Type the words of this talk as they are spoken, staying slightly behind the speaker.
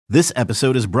This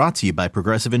episode is brought to you by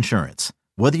Progressive Insurance.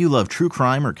 Whether you love true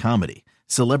crime or comedy,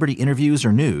 celebrity interviews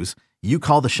or news, you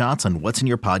call the shots on what's in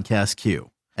your podcast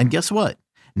queue. And guess what?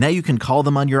 Now you can call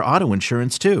them on your auto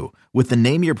insurance too with the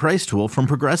Name Your Price tool from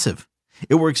Progressive.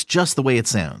 It works just the way it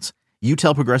sounds. You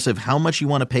tell Progressive how much you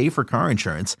want to pay for car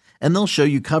insurance, and they'll show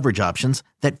you coverage options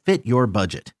that fit your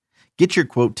budget. Get your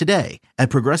quote today at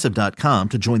Progressive.com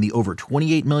to join the over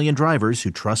 28 million drivers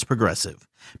who trust Progressive.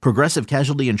 Progressive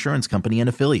Casualty Insurance Company and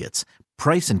Affiliates.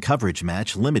 Price and coverage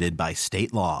match limited by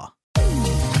state law.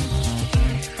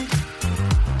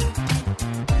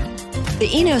 The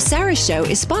Eno Sarah Show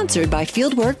is sponsored by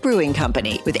Fieldwork Brewing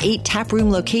Company. With 8 taproom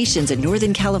locations in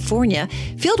Northern California,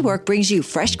 Fieldwork brings you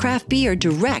fresh craft beer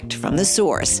direct from the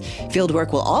source.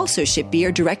 Fieldwork will also ship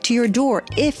beer direct to your door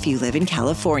if you live in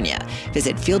California.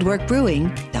 Visit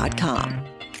fieldworkbrewing.com.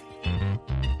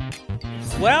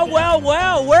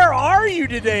 Well, where are you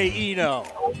today, Eno?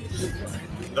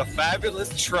 The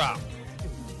fabulous Trop.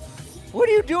 What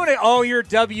are you doing? Oh, you're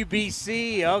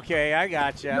WBC. Okay, I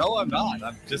gotcha. No, I'm not.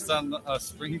 I'm just on a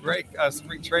spring break,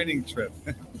 spring training trip.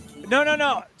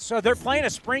 No. So they're playing a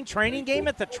spring training game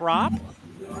at the Trop?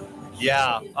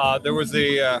 Yeah, there was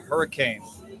a hurricane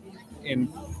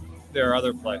in their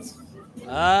other place.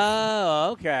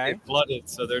 Oh, okay. It flooded,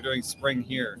 so they're doing spring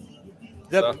here.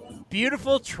 The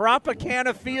beautiful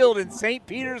Tropicana Field in St.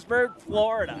 Petersburg,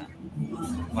 Florida.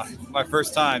 My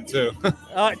first time, too.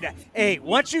 Hey,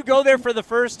 once you go there for the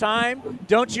first time,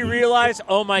 don't you realize,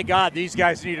 oh, my God, these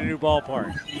guys need a new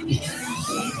ballpark?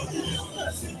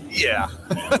 Yeah.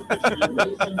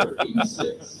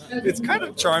 It's kind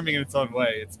of charming in its own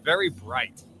way. It's very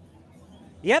bright.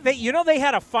 Yeah, they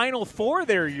had a Final Four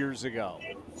there years ago.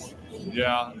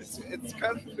 Yeah, it's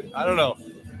kind of, I don't know.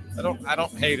 I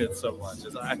don't hate it so much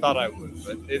as I thought I would,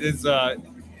 but it is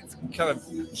it's kind of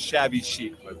shabby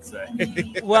chic, let's say.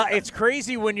 Well, it's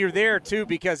crazy when you're there too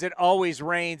because it always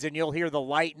rains and you'll hear the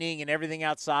lightning and everything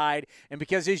outside, and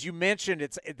because as you mentioned,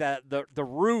 it's the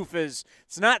roof it's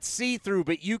not see-through,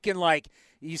 but you can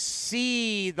you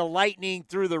see the lightning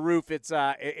through the roof. It's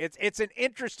an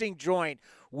interesting joint.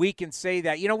 We can say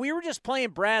that. We were just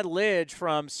playing Brad Lidge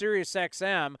from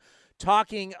SiriusXM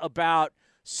talking about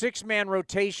 6-man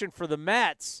rotation for the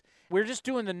Mets. We're just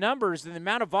doing the numbers and the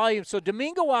amount of volume. So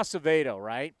Domingo Acevedo,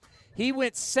 right? He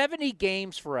went 70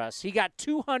 games for us. He got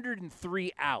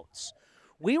 203 outs.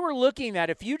 We were looking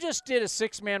at if you just did a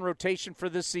 6-man rotation for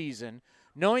the season,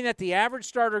 knowing that the average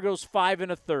starter goes 5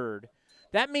 1/3,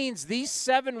 that means these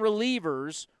 7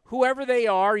 relievers, whoever they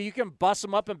are, you can bust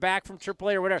them up and back from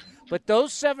AAA or whatever, but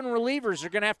those 7 relievers are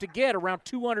going to have to get around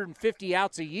 250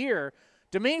 outs a year.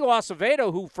 Domingo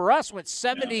Acevedo, who for us went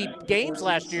 70 games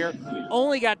last year,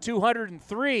 only got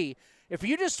 203. If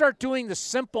you just start doing the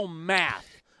simple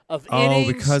math of innings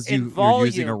because and volume, you're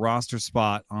using a roster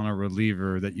spot on a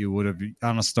reliever that you would have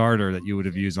on a starter that you would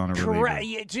have used on a reliever. Correct.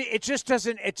 It just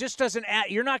doesn't add.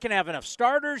 You're not going to have enough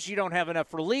starters. You don't have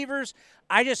enough relievers.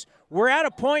 We're at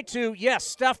a point to, yes,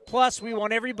 stuff plus. We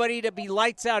want everybody to be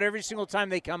lights out every single time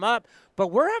they come up, but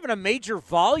we're having a major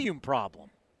volume problem.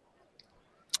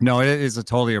 No, it is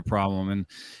totally a problem, and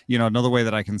another way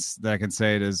that I can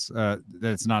say it is that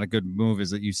it's not a good move is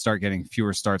that you start getting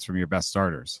fewer starts from your best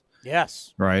starters.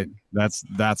 Yes, right. That's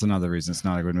another reason it's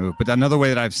not a good move. But another way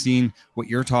that I've seen what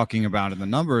you're talking about in the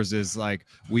numbers is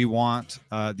we want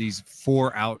these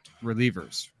 4-out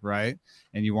relievers, right?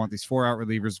 And you want these 4-out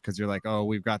relievers because you're like, oh,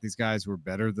 we've got these guys who are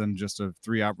better than just a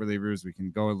 3-out relievers. We can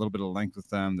go a little bit of length with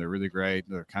them. They're really great.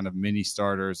 They're kind of mini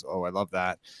starters. Oh, I love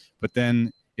that. But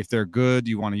then if they're good,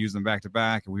 you want to use them back to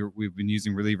back. We've been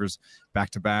using relievers back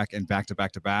to back and back to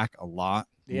back to back a lot.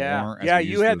 Yeah,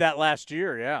 you had that last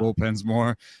year. Yeah, bullpens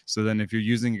more. So then, if you're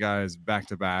using guys back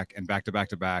to back and back to back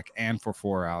to back and for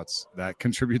 4 outs, that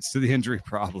contributes to the injury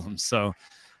problem. So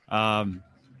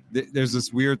there's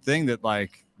this weird thing that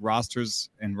rosters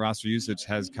and roster usage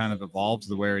has kind of evolved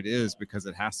to where it is because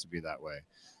it has to be that way.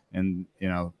 And,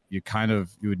 you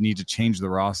would need to change the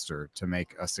roster to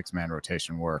make a 6-man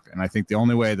rotation work. And I think the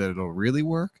only way that it'll really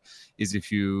work is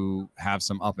if you have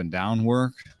some up and down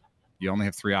work. You only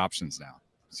have 3 options now.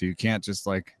 So you can't just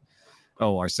our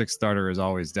 6th starter is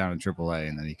always down in AAA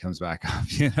and then he comes back up.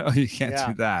 You can't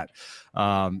do that.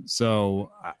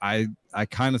 So I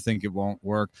kind of think it won't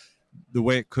work. The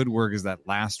way it could work is that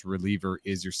last reliever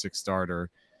is your 6th starter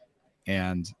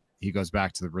and he goes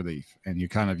back to the relief and you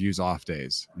kind of use off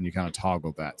days and you kind of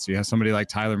toggle that. So you have somebody like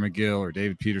Tyler McGill or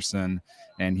David Peterson,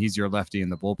 and he's your lefty in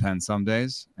the bullpen some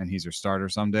days, and he's your starter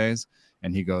some days,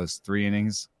 and he goes 3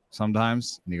 innings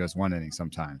sometimes, and he goes 1 inning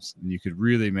sometimes. And you could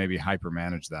really maybe hyper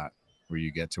manage that where you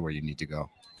get to where you need to go.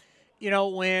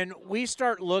 When we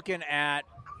start looking at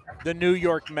the New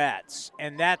York Mets.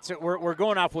 And that's it. We're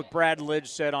going off what Brad Lidge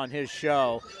said on his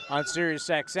show on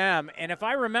SiriusXM. And if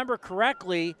I remember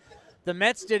correctly, the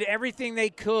Mets did everything they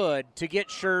could to get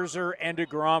Scherzer and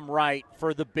DeGrom right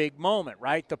for the big moment,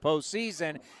 right? The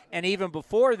postseason. And even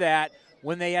before that,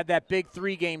 when they had that big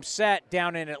 3-game set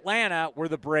down in Atlanta where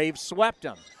the Braves swept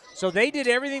them. So they did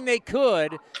everything they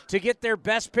could to get their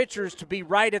best pitchers to be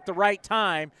right at the right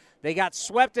time. They got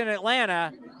swept in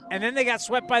Atlanta, and then they got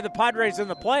swept by the Padres in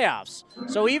the playoffs.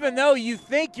 So even though you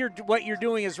think what you're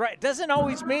doing is right, it doesn't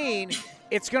always mean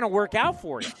it's going to work out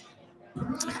for you.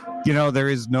 You know, there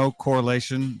is no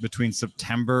correlation between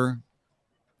September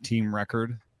team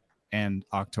record and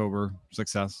October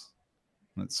success.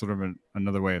 That's sort of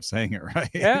another way of saying it, right?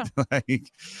 Yeah.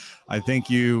 I think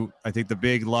the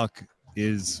big luck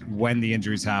is when the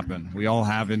injuries happen. We all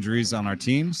have injuries on our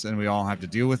teams, and we all have to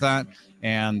deal with that.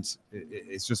 And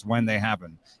it's just when they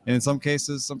happen. And in some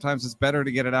cases, sometimes it's better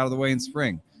to get it out of the way in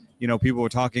spring. You know, people were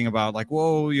talking about like,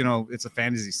 whoa, you know, it's a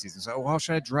fantasy season. So how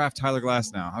should I draft Tyler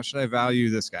Glass now? How should I value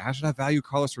this guy? How should I value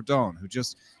Carlos Rodon, who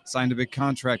just signed a big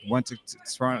contract, went to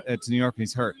New York, and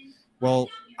he's hurt? Well,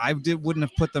 wouldn't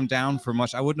have put them down for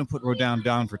much. I wouldn't have put Rodon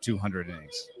down for 200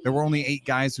 innings. There were only 8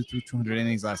 guys who threw 200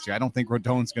 innings last year. I don't think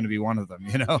Rodon's going to be one of them,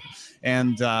 you know.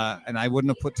 And I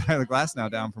wouldn't have put Tyler Glasnow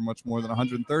down for much more than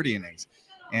 130 innings.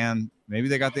 And maybe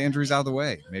they got the injuries out of the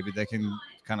way. Maybe they can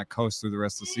kind of coast through the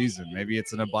rest of the season. Maybe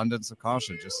it's an abundance of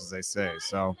caution, just as they say.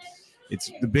 So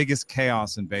it's the biggest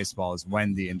chaos in baseball is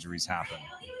when the injuries happen.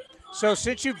 So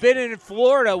since you've been in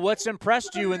Florida, what's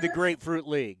impressed you in the Grapefruit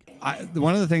League?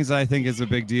 One of the things that I think is a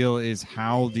big deal is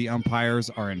how the umpires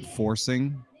are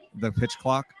enforcing the pitch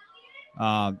clock.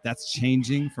 That's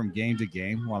changing from game to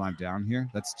game while I'm down here.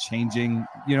 That's changing.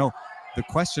 You know, the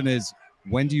question is,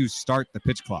 when do you start the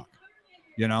pitch clock?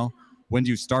 You know, when do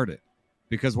you start it?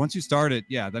 Because once you start it,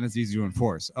 yeah, then it's easy to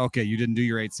enforce. Okay, you didn't do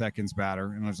your 8 seconds batter,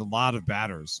 and there's a lot of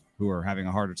batters who are having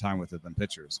a harder time with it than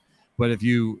pitchers. But if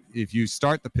you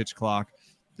start the pitch clock,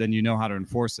 then you know how to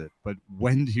enforce it. But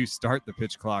when do you start the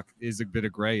pitch clock is a bit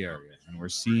of gray area. And we're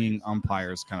seeing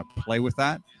umpires kind of play with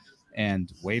that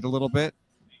and wait a little bit.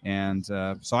 And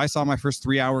so I saw my first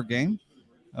 3-hour game.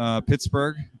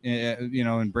 Pittsburgh,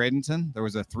 in Bradenton, there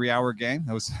was a 3-hour game.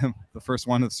 That was the first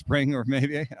one of the spring, or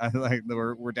maybe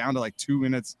we're down to like 2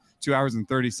 hours and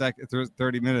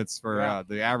 30 minutes for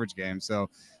the average game. So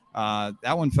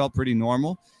that one felt pretty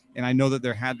normal. And I know that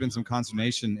there had been some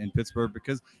consternation in Pittsburgh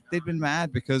because they'd been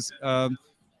mad because, Andrew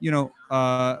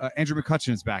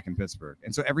McCutchen is back in Pittsburgh.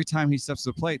 And so every time he steps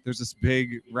to the plate, there's this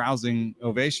big rousing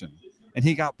ovation. And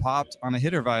he got popped on a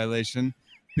hitter violation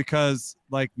because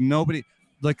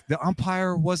the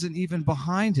umpire wasn't even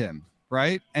behind him,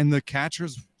 right? And the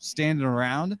catcher's standing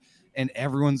around and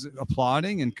everyone's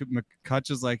applauding. And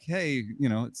McCutchen's like, hey,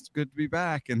 it's good to be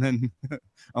back. And then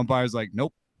umpire's like,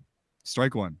 nope,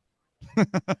 strike one.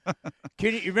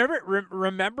 Can you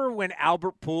remember when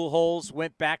Albert Pujols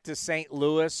went back to St.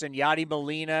 Louis and Yadi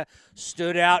Molina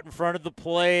stood out in front of the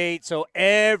plate? So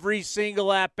every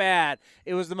single at bat,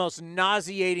 it was the most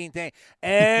nauseating thing.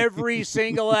 Every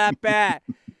single at bat.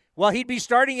 Well, he'd be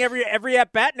starting every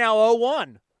at bat now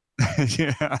 0-1.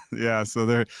 Yeah.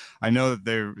 So I know that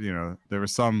there were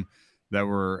some that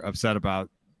were upset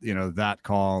about that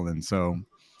call, and so.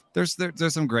 There's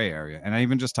some gray area, and I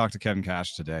even just talked to Kevin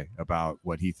Cash today about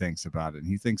what he thinks about it. And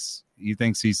he thinks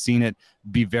he's seen it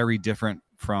be very different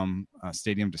from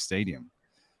stadium to stadium.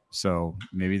 So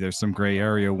maybe there's some gray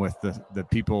area with the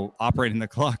people operating the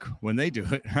clock when they do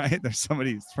it, right? There's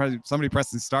somebody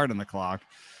pressing start on the clock,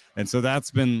 and so that's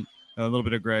been a little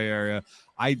bit of gray area.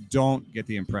 I don't get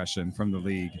the impression from the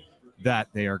league that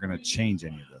they are going to change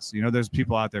any of this. There's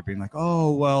people out there being like,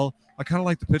 oh, well, I kind of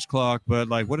like the pitch clock, but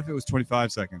what if it was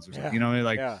 25 seconds or something?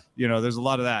 There's a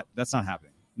lot of that. That's not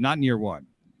happening. Not in year one.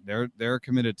 They're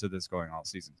committed to this going all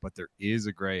season, but there is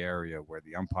a gray area where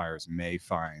the umpires may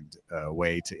find a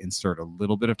way to insert a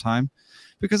little bit of time,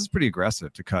 because it's pretty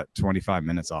aggressive to cut 25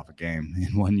 minutes off a game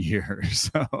in 1 year.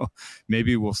 So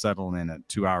maybe we'll settle in at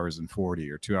 2 hours and 40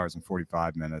 or 2 hours and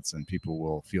 45 minutes, and people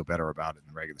will feel better about it in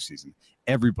the regular season.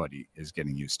 Everybody is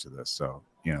getting used to this. So,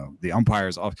 the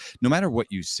umpires, no matter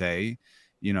what you say,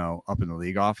 up in the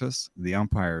league office, the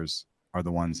umpires are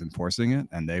the ones enforcing it,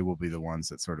 and they will be the ones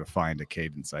that sort of find a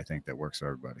cadence, I think, that works for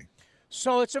everybody.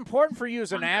 So it's important for you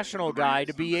as a national guy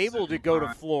to be able to go to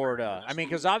Florida. I mean,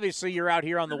 because obviously you're out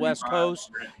here on the West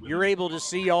Coast. You're able to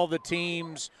see all the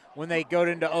teams when they go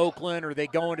into Oakland or they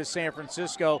go into San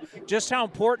Francisco. Just how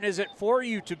important is it for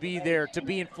you to be there, to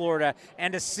be in Florida,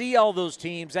 and to see all those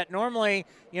teams that normally,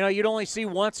 you'd only see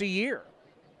once a year?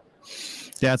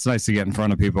 Yeah, it's nice to get in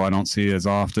front of people I don't see as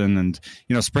often. And,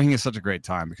 spring is such a great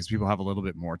time because people have a little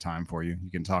bit more time for you.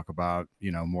 You can talk about,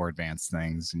 more advanced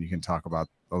things, and you can talk about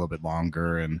a little bit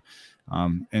longer. And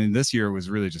this year was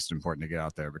really just important to get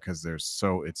out there because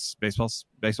baseball's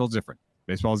different.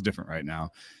 Baseball is different right now.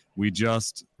 We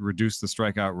just reduced the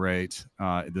strikeout rate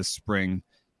this spring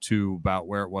to about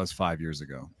where it was 5 years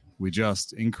ago. We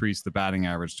just increased the batting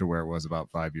average to where it was about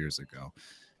 5 years ago.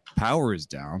 Power is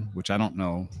down, which I don't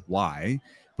know why,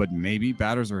 but maybe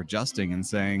batters are adjusting and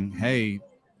saying, hey,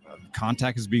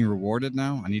 contact is being rewarded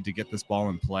now. I need to get this ball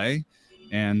in play,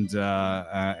 and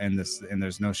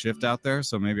there's no shift out there,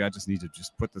 so maybe I just need to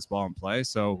just put this ball in play.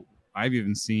 So I've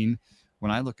even seen,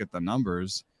 when I look at the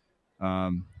numbers,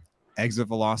 exit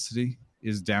velocity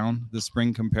is down this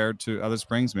spring compared to other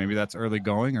springs. Maybe that's early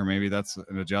going, or maybe that's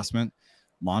an adjustment.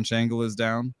 Launch angle is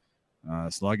down.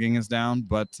 Slugging is down,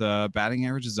 but batting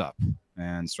average is up,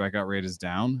 and strikeout rate is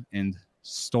down, and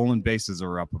stolen bases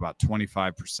are up about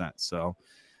 25%. So,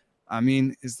 I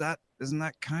mean, isn't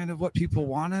that kind of what people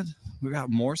wanted? We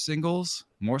got more singles,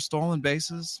 more stolen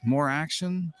bases, more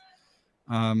action.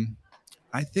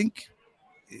 I think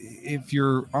if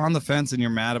you're on the fence and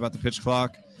you're mad about the pitch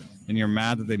clock, and you're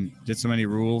mad that they did so many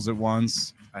rules at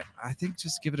once, I think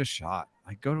just give it a shot.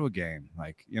 Like, go to a game.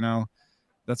 Like,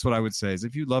 that's what I would say is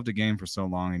if you loved a game for so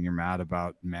long and you're mad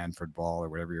about Manfred ball or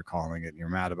whatever you're calling it, and you're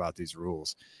mad about these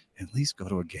rules, at least go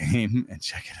to a game and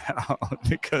check it out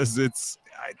because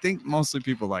I think mostly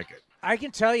people like it. I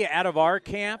can tell you out of our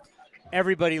camp,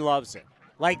 everybody loves it.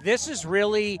 Like, this is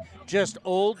really just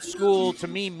old school, to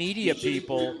me, media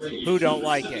people who don't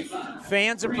like it.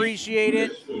 Fans appreciate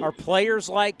it. Our players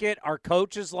like it. Our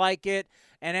coaches like it.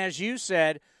 And as you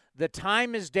said, the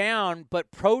time is down, but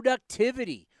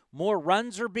productivity. More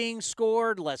runs are being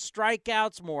scored, less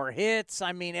strikeouts, more hits.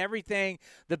 I mean, everything.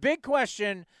 The big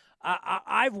question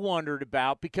I've wondered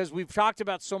about, because we've talked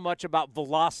about so much about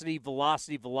velocity.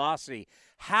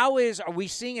 Are we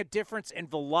seeing a difference in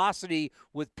velocity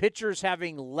with pitchers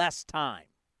having less time?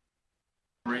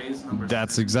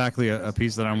 That's exactly a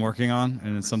piece that I'm working on,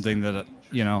 and it's something that,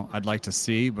 I'd like to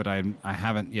see, but I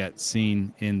haven't yet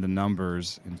seen in the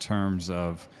numbers in terms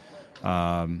of,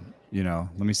 let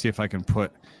me see if I can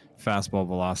put fastball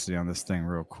velocity on this thing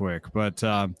real quick. But,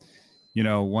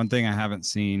 one thing I haven't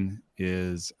seen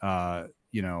is, why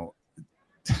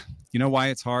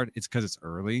it's hard? It's because it's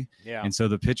early. Yeah. And so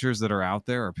the pitchers that are out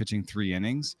there are pitching 3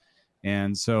 innings.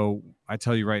 And so I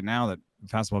tell you right now that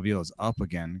fastball velo is up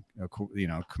again,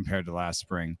 compared to last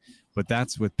spring. But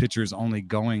that's with pitchers only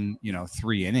going,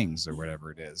 3 innings or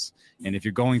whatever it is. And if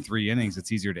you're going 3 innings,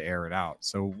 it's easier to air it out.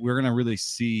 So we're going to really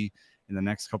see in the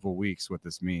next couple of weeks what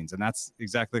this means. And that's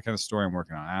exactly the kind of story I'm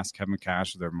working on. Ask Kevin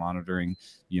Cash. They're monitoring,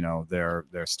 their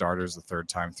starters the third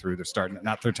time through. They're starting,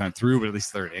 not third time through, but at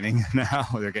least third inning now.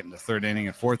 They're getting to third inning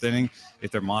and fourth inning. If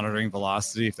they're monitoring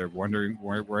velocity, if they're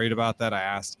worried about that, I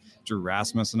asked Drew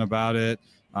Rasmussen about it.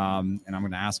 And I'm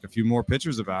going to ask a few more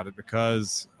pitchers about it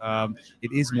because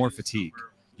it is more fatigue.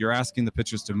 You're asking the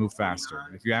pitchers to move faster.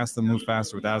 If you ask them to move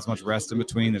faster without as much rest in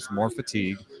between, there's more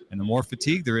fatigue. And the more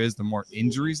fatigue there is, the more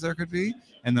injuries there could be,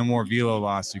 and the more velo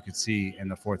loss you could see in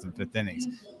the 4th and 5th innings,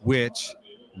 which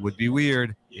would be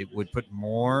weird. It would put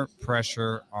more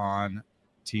pressure on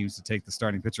teams to take the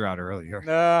starting pitcher out earlier,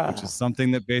 which is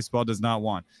something that baseball does not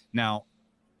want. Now,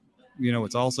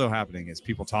 what's also happening is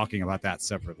people talking about that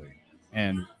separately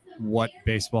and what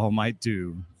baseball might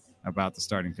do about the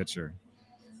starting pitcher.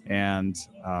 And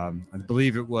I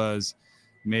believe it was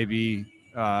maybe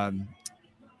Max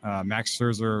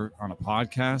Scherzer on a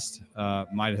podcast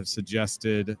might have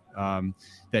suggested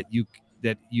that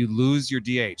you lose your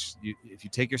DH. If you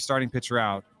take your starting pitcher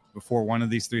out before one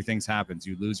of these 3 things happens,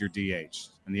 you lose your DH.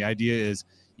 And the idea is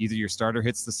either your starter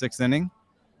hits the 6th inning,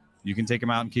 you can take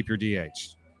him out and keep your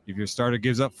DH. If your starter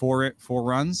gives up 4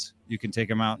 runs, you can take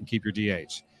him out and keep your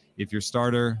DH. If your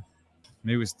starter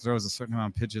maybe throws a certain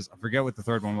amount of pitches, I forget what the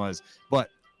third one was, but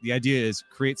the idea is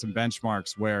create some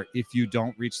benchmarks where if you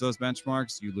don't reach those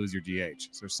benchmarks, you lose your DH.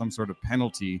 So there's some sort of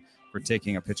penalty for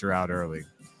taking a pitcher out early.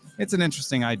 It's an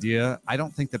interesting idea. I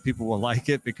don't think that people will like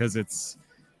it because it's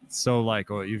so like,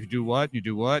 oh, if you do what, you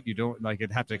don't like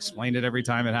it, have to explain it every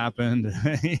time it happened,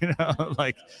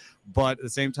 but at the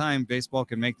same time, baseball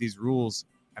can make these rules.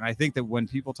 And I think that when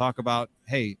people talk about,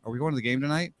 hey, are we going to the game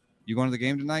tonight? You going to the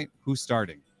game tonight? Who's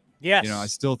starting? Yes. I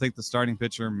still think the starting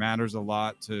pitcher matters a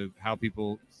lot to how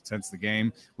people sense the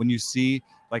game. When you see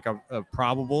like a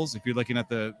probables, if you're looking at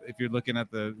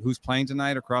the who's playing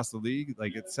tonight across the league,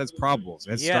 like it says probables.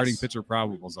 It has starting pitcher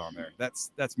probables on there.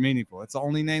 That's meaningful. It's the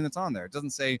only name that's on there. It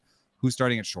doesn't say who's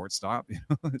starting at shortstop.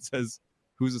 It says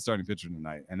who's the starting pitcher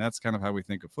tonight? And that's kind of how we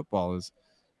think of football, is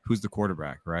who's the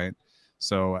quarterback, right?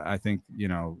 So I think,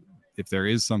 if there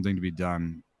is something to be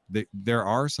done, there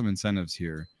are some incentives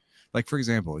here. Like, for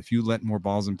example, if you let more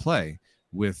balls in play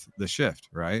with the shift,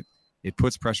 right, it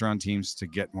puts pressure on teams to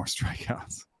get more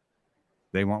strikeouts.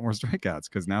 They want more strikeouts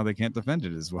because now they can't defend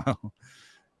it as well.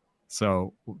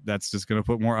 So that's just going to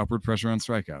put more upward pressure on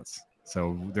strikeouts.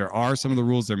 So there are some of the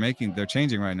rules they're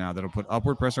changing right now that'll put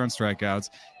upward pressure on strikeouts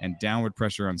and downward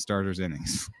pressure on starters'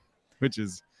 innings, which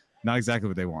is not exactly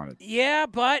what they wanted. Yeah,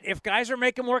 but if guys are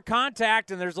making more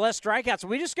contact and there's less strikeouts,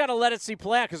 we just got to let it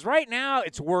play out, because right now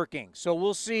it's working. So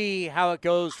we'll see how it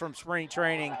goes from spring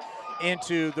training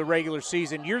into the regular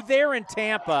season. You're there in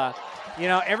Tampa.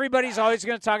 Everybody's always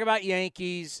going to talk about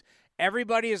Yankees.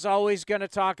 Everybody is always going to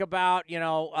talk about,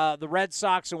 the Red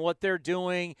Sox and what they're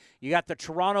doing. You got the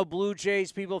Toronto Blue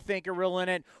Jays people think are real in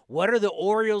it. What are the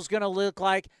Orioles going to look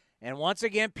like? And once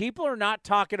again, people are not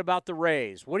talking about the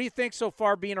Rays. What do you think so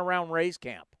far being around Rays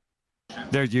camp?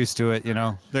 They're used to it,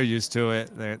 They're used to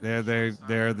it.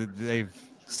 They've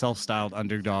self-styled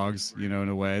underdogs, in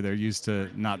a way. They're used to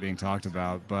not being talked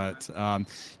about. But,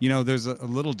 there's a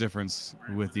little difference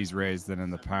with these Rays than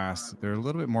in the past. They're a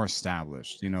little bit more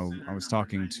established. I was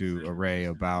talking to a Ray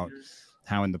about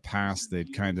how in the past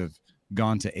they'd kind of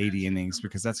gone to 80 innings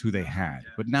because that's who they had.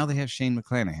 But now they have Shane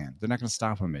McClanahan. They're not going to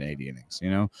stop him at 80 innings.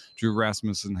 Drew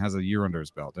Rasmussen has a year under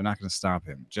his belt. They're not going to stop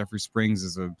him. Jeffrey Springs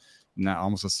is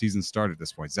almost a season start at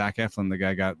this point. Zach Eflin, the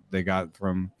guy they got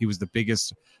from, he was the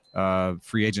biggest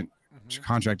free agent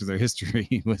contract of their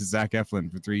history was Zach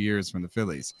Eflin for 3 years from the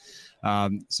Phillies.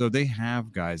 So they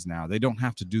have guys now. They don't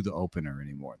have to do the opener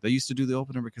anymore. They used to do the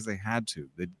opener because they had to.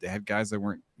 They had guys that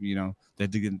weren't, they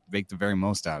had to make the very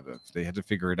most out of it. They had to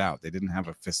figure it out. They didn't have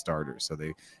a fifth starter, so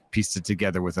they pieced it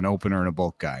together with an opener and a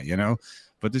bulk guy,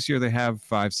 But this year they have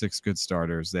 5-6 good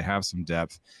starters. They have some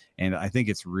depth, and I think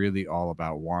it's really all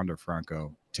about Wander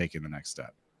Franco taking the next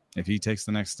step. If he takes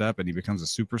the next step and he becomes a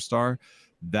superstar,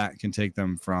 that can take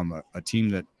them from a team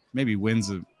that maybe wins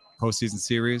a postseason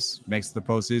series, makes the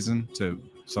postseason, to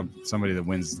somebody that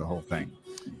wins the whole thing.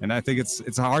 And I think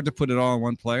it's hard to put it all on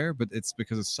one player, but it's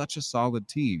because it's such a solid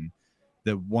team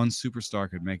that one superstar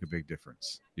could make a big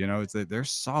difference. It's that they're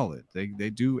solid. They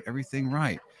do everything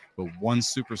right, but one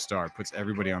superstar puts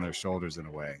everybody on their shoulders in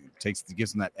a way. It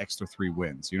gives them that extra 3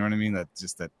 wins. You know what I mean? That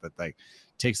like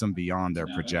takes them beyond their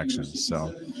projections.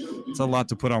 So it's a lot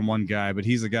to put on one guy, but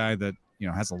he's a guy that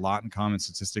has a lot in common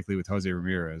statistically with Jose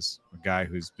Ramirez, a guy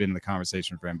who's been in the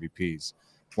conversation for MVPs.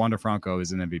 Wander Franco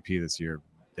is an MVP this year.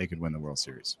 They could win the World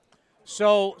Series.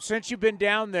 So since you've been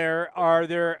down there, are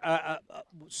there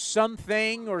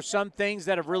something or some things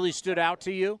that have really stood out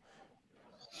to you?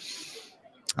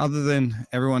 Other than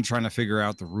everyone trying to figure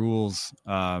out the rules,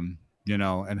 and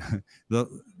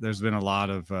there's been a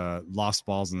lot of lost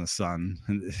balls in the sun.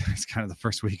 It's kind of the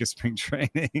first week of spring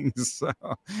training, so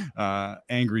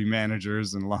angry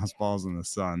managers and lost balls in the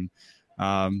sun.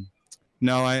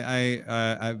 No,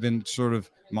 I've been sort of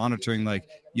monitoring,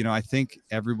 I think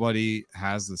everybody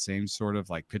has the same sort of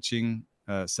pitching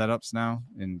setups now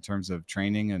in terms of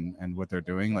training and what they're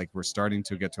doing. We're starting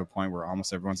to get to a point where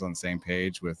almost everyone's on the same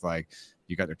page with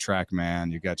you got your TrackMan,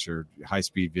 you got your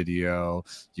high-speed video,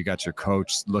 you got your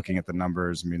coach looking at the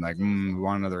numbers and being like, we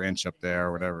want another inch up there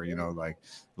or whatever, a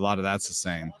lot of that's the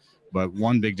same. But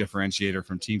one big differentiator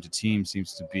from team to team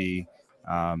seems to be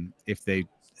if they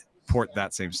port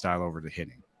that same style over to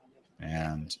hitting.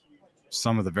 And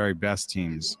some of the very best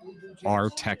teams are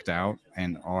teched out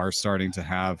and are starting to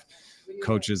have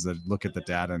coaches that look at the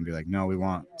data and be like, no, we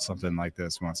want something like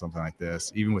this. We want something like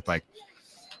this, even with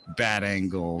bad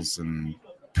angles and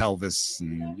pelvis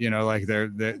and,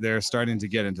 they're starting to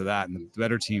get into that. And the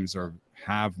better teams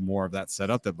have more of that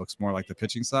setup that looks more like the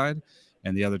pitching side,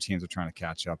 and the other teams are trying to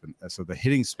catch up. And so the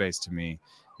hitting space to me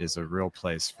is a real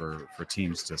place for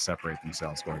teams to separate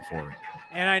themselves going forward.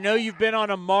 And I know you've been on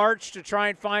a march to try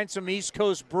and find some East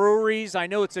Coast breweries. I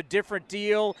know it's a different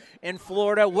deal in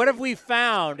Florida. What have we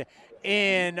found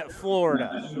in Florida?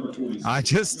 I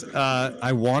just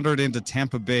I wandered into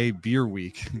Tampa Bay Beer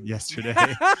Week yesterday.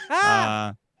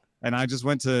 And I just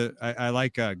went to, I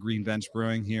like Green Bench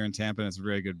Brewing here in Tampa, and it's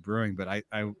very good brewing, but I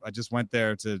just went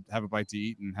there to have a bite to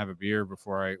eat and have a beer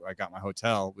before I got my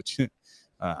hotel, which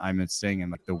I'm staying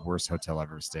in the worst hotel I've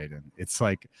ever stayed in. It's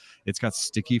it's got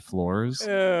sticky floors.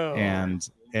 Ew.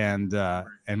 and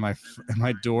my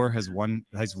door has one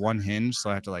hinge,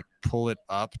 so I have to pull it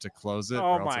up to close it. Oh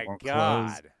or else my it won't God.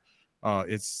 close. Oh,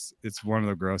 it's one of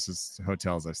the grossest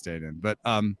hotels I've stayed in. But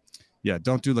yeah,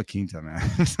 don't do La Quinta, man.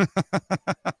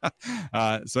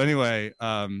 So anyway,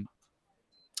 I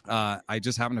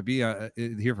just happened to be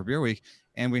here for Beer Week,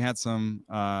 And we had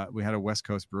a West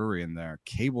Coast brewery in there.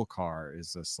 Cable Car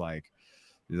is this like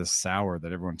the sour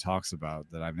that everyone talks about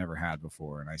that I've never had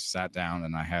before. And I sat down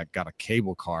and I got a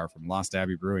Cable Car from Lost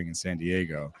Abbey Brewing in San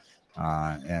Diego.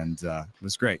 And it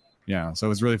was great. Yeah. So it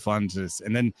was really fun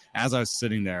and then as I was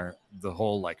sitting there, the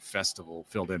whole like festival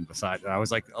filled in beside. I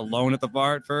was like alone at the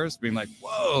bar at first, being like,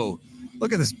 whoa,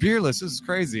 look at this beer list. This is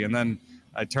crazy. And then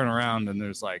I turn around and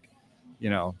there's like,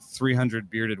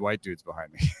 300 bearded white dudes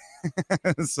behind me.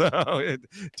 So it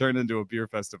turned into a beer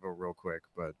festival real quick,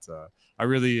 but I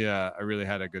really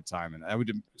had a good time, and I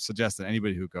would suggest that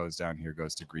anybody who goes down here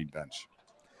goes to Green Bench.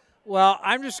 Well,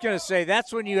 I'm just going to say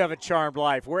that's when you have a charmed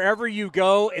life. Wherever you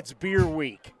go, it's beer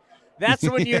week. That's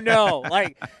when you know.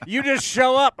 Like, you just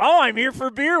show up. Oh, I'm here for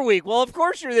beer week. Well, of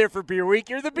course you're there for beer week.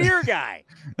 You're the beer guy.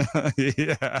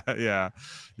 Yeah.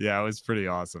 It was pretty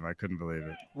awesome. I couldn't believe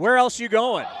it. Where else you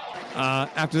going?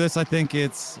 After this, I think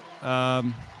it's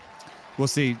we'll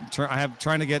see.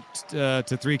 Trying to get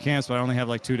to 3 camps, but I only have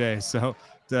like 2 days. So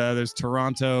there's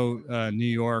Toronto, New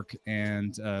York,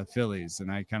 and Phillies,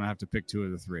 and I kind of have to pick 2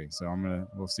 of the 3. So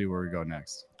we'll see where we go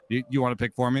next. You want to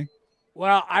pick for me?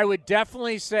 Well, I would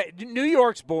definitely say New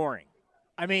York's boring.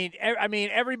 I mean,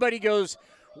 everybody goes.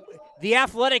 The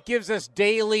Athletic gives us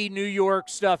daily New York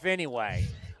stuff anyway.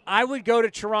 I would go to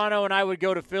Toronto and I would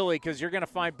go to Philly because you're going to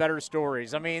find better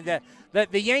stories. I mean, the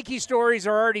Yankee stories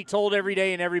are already told every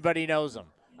day and everybody knows them.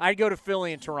 I'd go to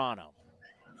Philly and Toronto.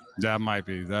 That might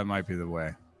be the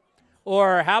way.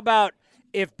 Or how about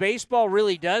if baseball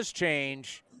really does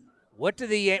change? What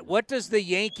does the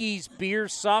Yankees beer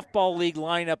softball league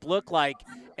lineup look like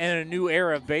in a new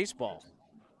era of baseball?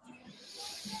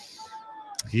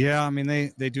 Yeah, I mean,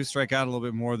 they do strike out a little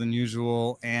bit more than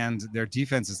usual, and their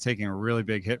defense is taking a really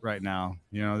big hit right now.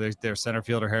 Their center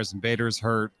fielder Harrison Bader's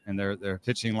hurt, and their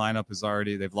pitching lineup is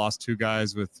they've lost 2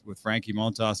 guys with Frankie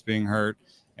Montas being hurt,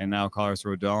 and now Carlos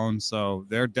Rodon. So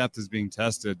their depth is being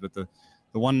tested. But the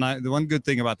one good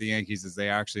thing about the Yankees is they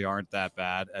actually aren't that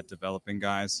bad at developing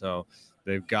guys. So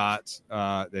they've got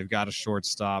a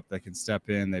shortstop that can step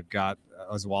in. They've got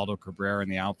Oswaldo Cabrera in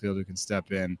the outfield who can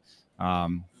step in.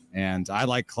 And I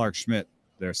like Clark Schmidt,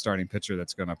 their starting pitcher,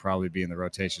 that's going to probably be in the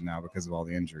rotation now because of all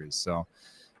the injuries. So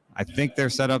I think they're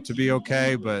set up to be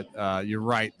okay, but you're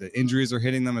right. The injuries are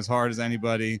hitting them as hard as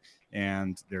anybody,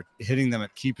 and they're hitting them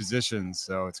at key positions.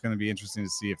 So it's going to be interesting to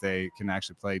see if they can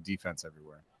actually play defense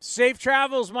everywhere. Safe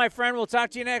travels, my friend. We'll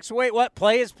talk to you next. Wait, what?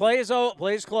 Play is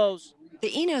close.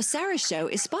 The Eno Sarris Show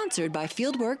is sponsored by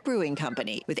Fieldwork Brewing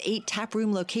Company. With 8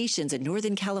 taproom locations in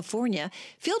Northern California,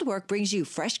 Fieldwork brings you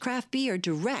fresh craft beer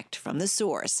direct from the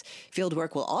source.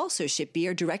 Fieldwork will also ship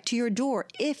beer direct to your door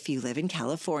if you live in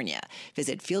California.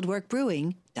 Visit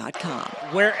fieldworkbrewing.com.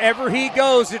 Wherever he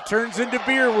goes, it turns into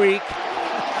beer week.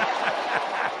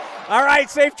 All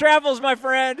right, safe travels, my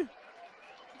friend.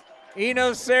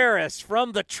 Eno Sarris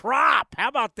from the Trop. How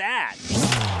about that?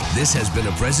 This has been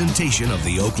a presentation of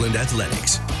the Oakland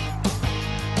Athletics.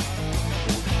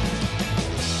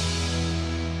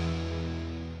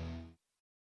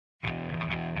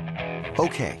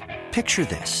 Okay, picture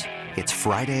this. It's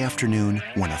Friday afternoon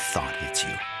when a thought hits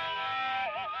you.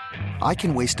 I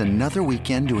can waste another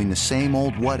weekend doing the same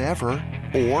old whatever,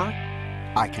 or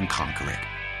I can conquer it.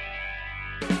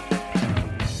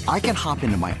 I can hop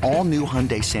into my all-new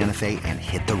Hyundai Santa Fe and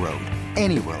hit the road.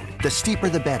 Any road. The steeper,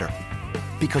 the better.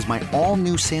 Because my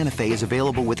all-new Santa Fe is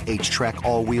available with H-Track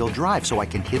all-wheel drive, so I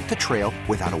can hit the trail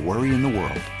without a worry in the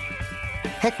world.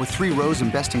 Heck, with 3 rows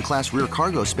and best-in-class rear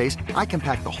cargo space, I can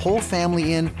pack the whole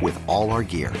family in with all our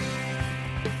gear.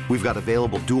 We've got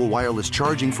available dual wireless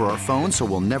charging for our phones, so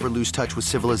we'll never lose touch with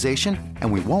civilization,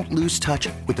 and we won't lose touch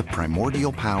with the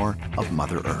primordial power of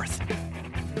Mother Earth.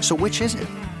 So which is it?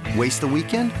 Waste the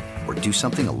weekend or do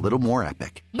something a little more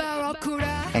epic?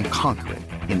 And conquer it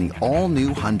in the all-new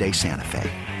Hyundai Santa Fe.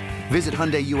 Visit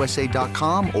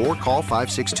HyundaiUSA.com or call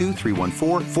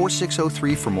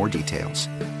 562-314-4603 for more details.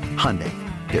 Hyundai,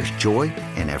 there's joy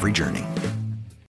in every journey.